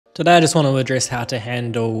Today I just want to address how to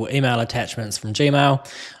handle email attachments from Gmail.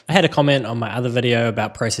 I had a comment on my other video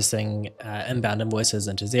about processing inbound invoices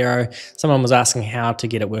into Xero. Someone was asking how to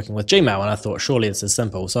get it working with Gmail, and I thought surely this is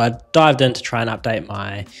simple. So I dived in to try and update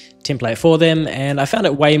my template for them, and I found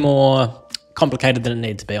it way more complicated than it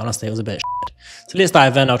needed to be. Honestly, it was a bit shit. So let's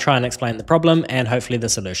dive in. I'll try and explain the problem and hopefully the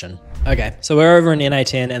solution. Okay, so we're over in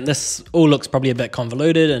N8N, and this all looks probably a bit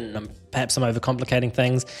convoluted, and perhaps I'm overcomplicating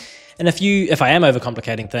things. And if I am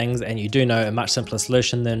overcomplicating things and you do know a much simpler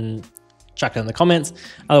solution, then chuck it in the comments.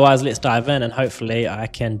 Otherwise, let's dive in and hopefully I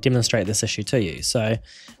can demonstrate this issue to you. So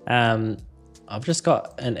I've just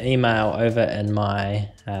got an email over in my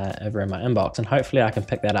inbox, and hopefully I can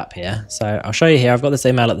pick that up here. So I'll show you here. I've got this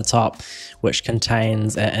email at the top, which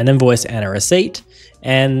contains an invoice and a receipt,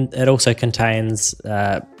 and it also contains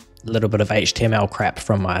a little bit of HTML crap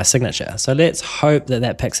from my signature. So let's hope that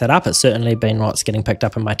that picks it up. It's certainly been what's getting picked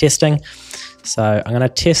up in my testing. So I'm going to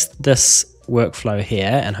test this workflow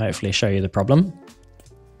here and hopefully show you the problem.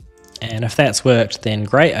 And if that's worked, then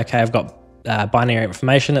great. Okay, I've got binary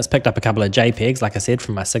information. It's picked up a couple of JPEGs, like I said,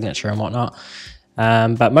 from my signature and whatnot.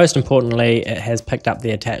 But most importantly, it has picked up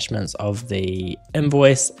the attachments of the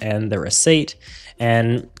invoice and the receipt.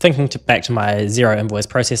 And thinking back to my Xero invoice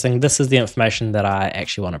processing, this is the information that I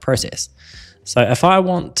actually want to process. So if I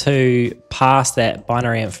want to pass that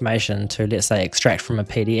binary information to, let's say, extract from a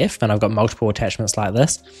PDF, and I've got multiple attachments like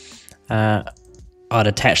this, I'd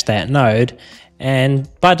attach that node. And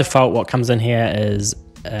by default, what comes in here is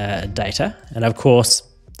data. And of course,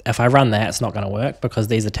 if I run that, it's not going to work because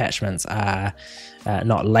these attachments are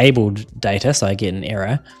not labeled data, so I get an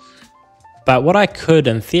error. But what I could,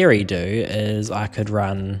 in theory, do is I could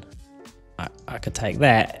take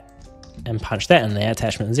that and punch that in there,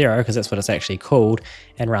 attachment 0, because that's what it's actually called,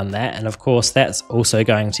 and run that. And of course, that's also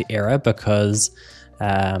going to error because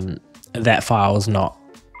that file is not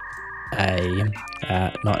a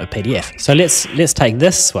PDF. So let's take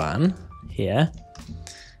this one here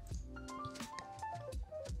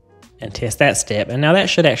and test that step. And now that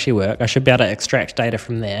should actually work. I should be able to extract data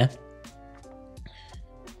from there.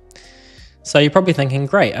 So you're probably thinking,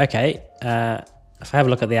 great, okay, if I have a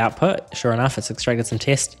look at the output, sure enough, it's extracted some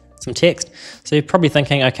text. So you're probably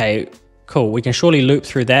thinking, okay, cool, we can surely loop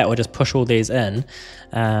through that or just push all these in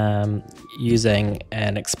using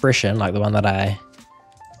an expression like the one that I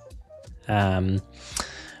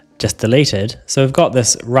just deleted. So we've got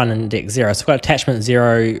this run index 0. So we've got attachment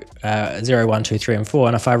 0, 0, 1, 2, 3, and 4.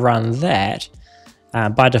 And if I run that,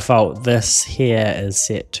 by default, this here is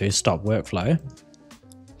set to stop workflow.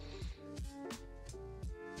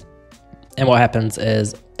 And what happens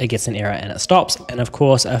is it gets an error and it stops. And of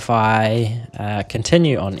course, if I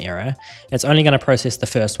continue on error, it's only going to process the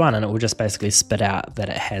first one, and it will just basically spit out that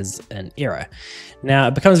it has an error. Now,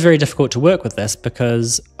 it becomes very difficult to work with this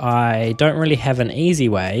because I don't really have an easy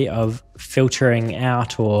way of filtering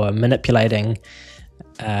out or manipulating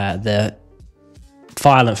the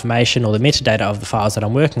file information or the metadata of the files that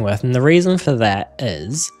I'm working with. And the reason for that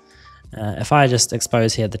is, if I just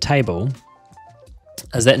expose here the table,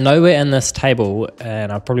 is that nowhere in this table,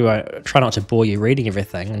 and I probably won't try not to bore you reading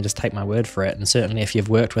everything and just take my word for it, and certainly if you've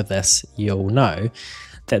worked with this, you'll know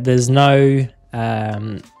that there's no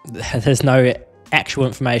actual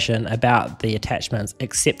information about the attachments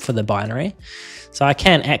except for the binary. So I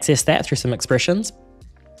can access that through some expressions,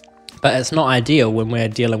 but it's not ideal when we're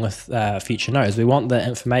dealing with future nodes. We want the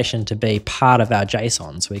information to be part of our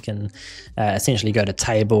JSON, so we can essentially go to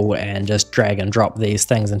table and just drag and drop these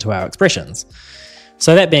things into our expressions.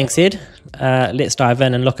 So that being said, let's dive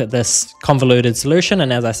in and look at this convoluted solution.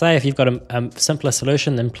 And as I say, if you've got a simpler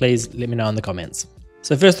solution, then please let me know in the comments.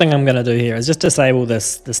 So first thing I'm going to do here is just disable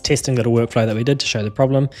this testing little workflow that we did to show the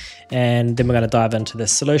problem. And then we're going to dive into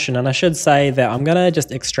this solution. And I should say that I'm going to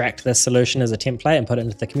just extract this solution as a template and put it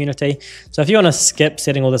into the community. So if you want to skip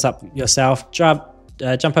setting all this up yourself, jump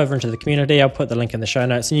over into the community. I'll put the link in the show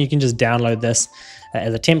notes, and you can just download this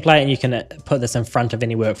as a template, and you can put this in front of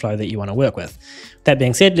any workflow that you want to work with. That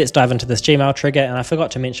being said, let's dive into this Gmail trigger. And I forgot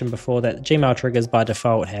to mention before that Gmail triggers by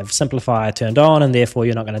default have simplify turned on, and therefore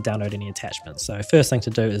you're not going to download any attachments. So first thing to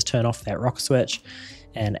do is turn off that rocker switch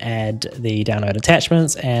and add the download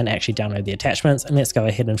attachments and actually download the attachments. And let's go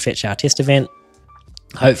ahead and fetch our test event.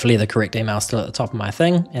 Hopefully the correct email is still at the top of my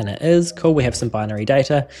thing, and it is. Cool, we have some binary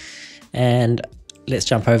data, and let's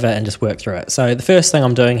jump over and just work through it. So the first thing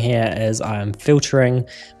I'm doing here is I'm filtering.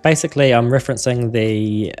 Basically, I'm referencing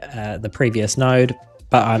the previous node,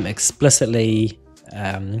 but I'm explicitly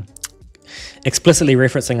explicitly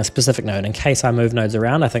referencing a specific node in case I move nodes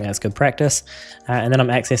around. I think that's good practice. And then I'm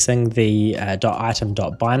accessing the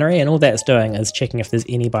 .item.binary, and all that's doing is checking if there's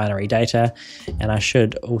any binary data. And I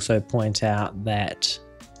should also point out that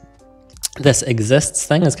this exists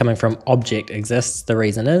thing is coming from object exists. The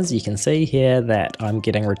reason is you can see here that I'm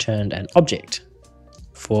getting returned an object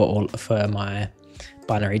for my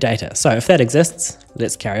binary data. So if that exists,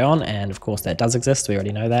 let's carry on. And of course that does exist. We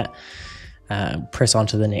already know that. Press on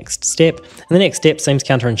to the next step. And the next step seems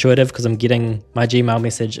counterintuitive because I'm getting my Gmail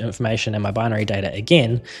message information and my binary data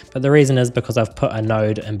again. But the reason is because I've put a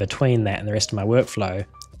node in between that and the rest of my workflow.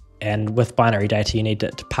 And with binary data, you need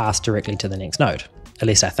it to pass directly to the next node. At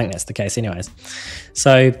least I think that's the case anyways.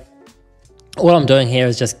 So what I'm doing here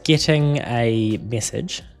is just getting a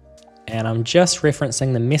message, and I'm just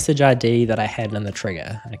referencing the message ID that I had in the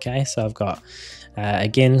trigger. Okay, so I've got,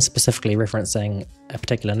 again, specifically referencing a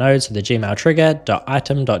particular node, so the Gmail trigger,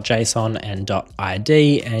 .item.json and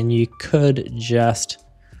 .id, and you could just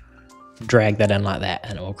drag that in like that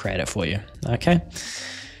and it will create it for you. Okay,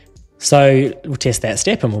 so we'll test that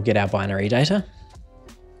step and we'll get our binary data.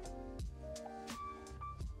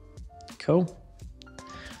 Cool.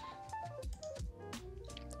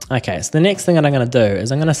 Okay, so the next thing that I'm going to do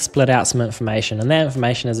is I'm going to split out some information, and that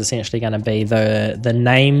information is essentially going to be the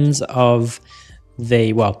names of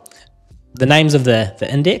the names of the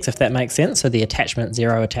index, if that makes sense. So the attachment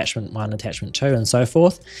 0, attachment 1, attachment 2, and so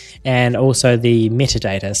forth, and also the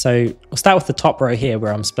metadata. So we'll start with the top row here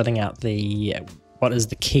where I'm splitting out what is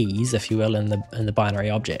the keys, if you will, in the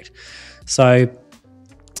binary object. So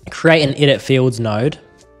create an edit fields node.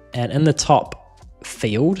 And in the top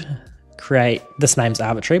field, create, this name's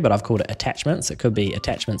arbitrary, but I've called it attachments. It could be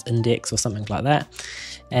attachments index or something like that.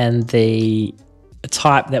 And the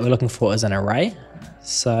type that we're looking for is an array.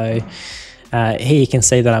 So here you can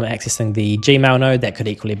see that I'm accessing the Gmail node. That could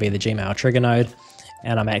equally be the Gmail trigger node.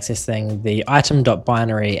 And I'm accessing the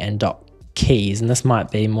item.binary and .keys. And this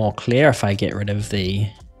might be more clear if I get rid of the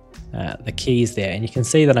keys there. And you can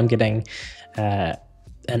see that I'm getting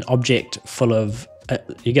an object full of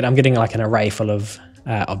I'm getting like an array full of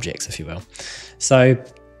objects, if you will. So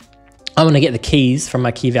I want to get the keys from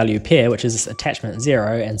my key value pair, which is attachment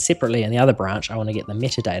 0, and separately in the other branch, I want to get the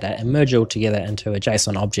metadata and merge it all together into a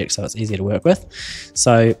JSON object so it's easier to work with.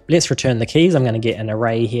 So let's return the keys. I'm going to get an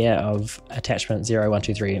array here of attachment 0, 1,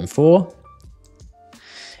 2, 3, and 4.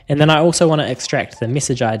 And then I also want to extract the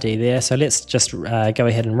message ID there. So let's just go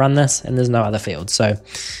ahead and run this, and there's no other field. So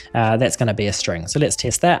that's going to be a string. So let's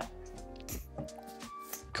test that.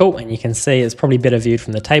 Cool, and you can see it's probably better viewed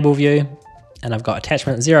from the table view. And I've got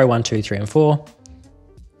attachment 0, 1, 2, 3, and 4.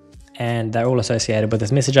 And they're all associated with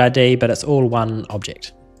this message ID, but it's all one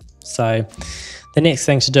object. So the next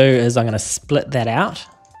thing to do is I'm going to split that out.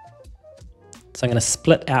 So I'm going to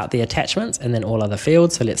split out the attachments and then all other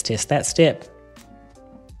fields. So let's test that step.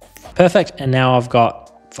 Perfect, and now I've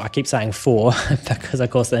got, I keep saying 4 because of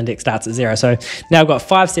course the index starts at 0. So now I've got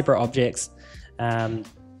 5 separate objects,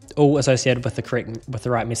 all associated with the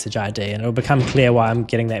right message ID, and it'll become clear why I'm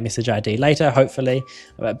getting that message ID later, hopefully.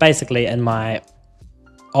 But basically in my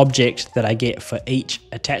object that I get for each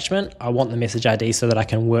attachment, I want the message ID so that I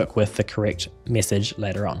can work with the correct message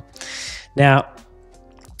later on. Now,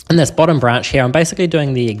 in this bottom branch here, I'm basically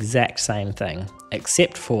doing the exact same thing,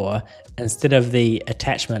 except for instead of the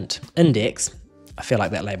attachment index, I feel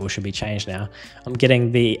like that label should be changed now, I'm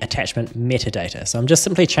getting the attachment metadata. So I'm just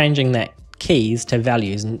simply changing that keys to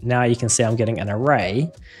values. And now you can see I'm getting an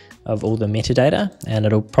array of all the metadata, and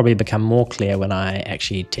it'll probably become more clear when I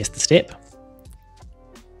actually test the step.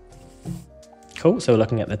 Cool, so we're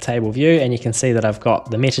looking at the table view, and you can see that I've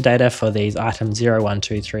got the metadata for these items 0, 1,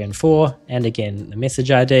 2, 3, and 4, and again, the message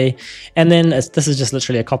ID. And then this is just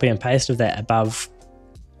literally a copy and paste of that above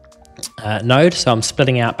node. So I'm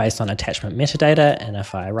splitting out based on attachment metadata, and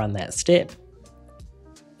if I run that step,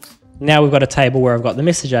 now we've got a table where I've got the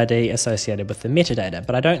message ID associated with the metadata,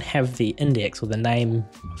 but I don't have the index or the name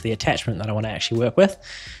of the attachment that I want to actually work with.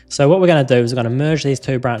 So what we're going to do is we're going to merge these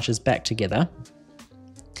two branches back together.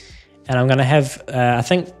 And I'm going to have, I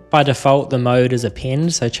think by default, the mode is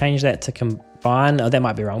append. So change that to combine. Oh, that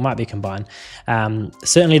might be wrong, might be combine.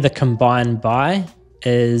 Certainly the combine by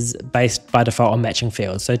is based by default on matching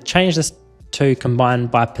fields. So change this to combine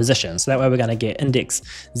by position. So that way we're going to get index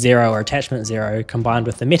 0 or attachment 0 combined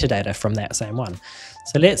with the metadata from that same one.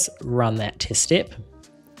 So let's run that test step.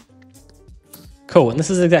 Cool, and this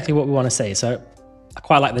is exactly what we want to see. So I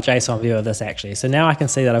quite like the JSON view of this actually. So now I can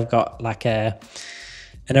see that I've got like an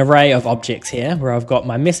array of objects here where I've got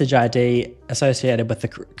my message ID associated with the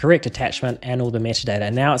correct attachment and all the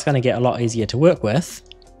metadata. Now it's going to get a lot easier to work with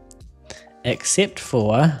except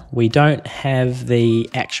for we don't have the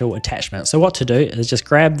actual attachment. So what to do is just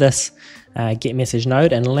grab this get message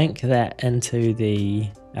node and link that into the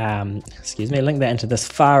link that into this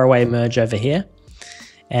far away merge over here.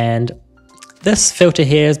 And this filter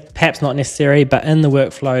here is perhaps not necessary, but in the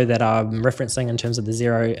workflow that I'm referencing in terms of the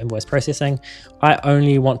zero invoice processing, I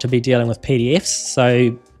only want to be dealing with PDFs.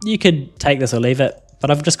 So you could take this or leave it,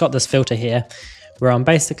 but I've just got this filter here where I'm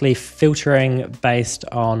basically filtering based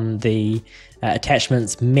on the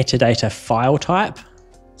attachment's metadata file type.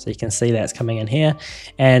 So you can see that's coming in here.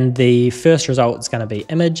 And the first result is going to be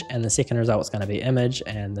image, and the second result is going to be image,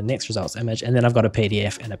 and the next result is image, and then I've got a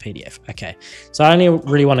PDF and a PDF. Okay, so I only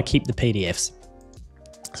really want to keep the PDFs.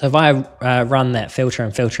 So if I run that filter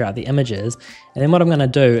and filter out the images, and then what I'm going to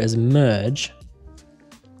do is merge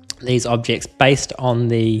these objects based on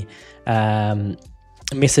the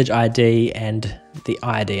message ID and the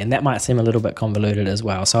ID, and that might seem a little bit convoluted as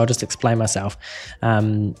well, so I'll just explain myself.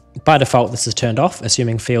 By default this is turned off,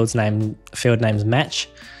 assuming field names match.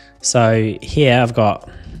 So here I've got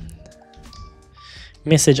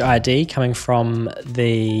message ID coming from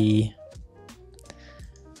the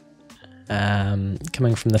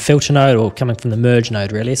filter node, or coming from the merge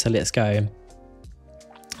node really. So let's go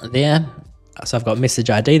there. So I've got message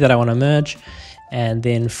ID that I want to merge, and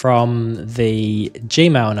then from the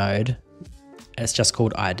Gmail node, it's just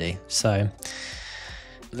called ID. So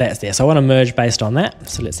that's there. So I want to merge based on that.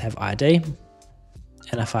 So let's have ID.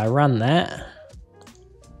 And if I run that,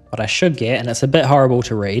 what I should get, and it's a bit horrible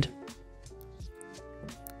to read,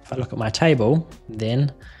 if I look at my table,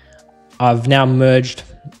 then I've now merged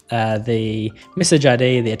the message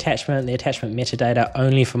ID, the attachment metadata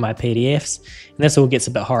only for my PDFs. And this all gets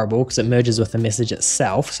a bit horrible because it merges with the message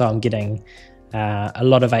itself. So I'm getting a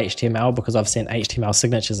lot of HTML because I've sent HTML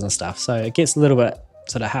signatures and stuff. So it gets a little bit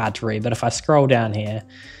sort of hard to read, but if I scroll down here,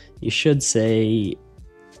 you should see,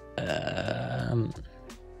 oh,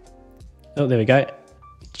 there we go.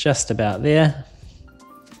 Just about there.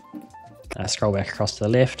 I scroll back across to the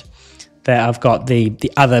left. There I've got the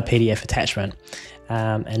other PDF attachment.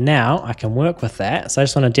 And now I can work with that. So I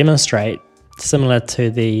just want to demonstrate, similar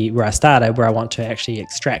to where I started, where I want to actually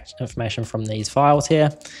extract information from these files here.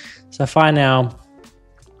 So if I now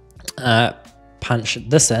punch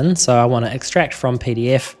this in, so I want to extract from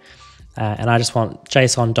PDF, and I just want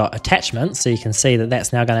JSON.attachment, so you can see that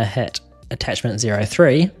that's now going to hit attachment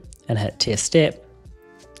 03 and hit test step.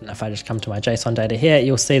 And if I just come to my JSON data here,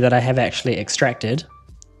 you'll see that I have actually extracted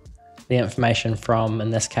the information from, in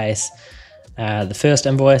this case, the first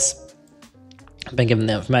invoice. I've been given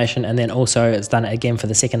the information, and then also it's done it again for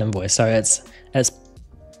the second invoice. So it's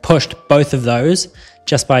pushed both of those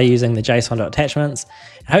just by using the JSON.attachments.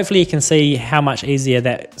 Hopefully you can see how much easier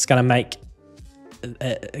that's going to make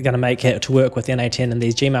it to work with N8N and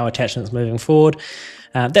these Gmail attachments moving forward.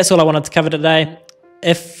 That's all I wanted to cover today.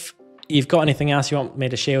 If you've got anything else you want me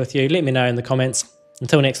to share with you, let me know in the comments.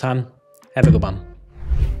 Until next time, have a good one.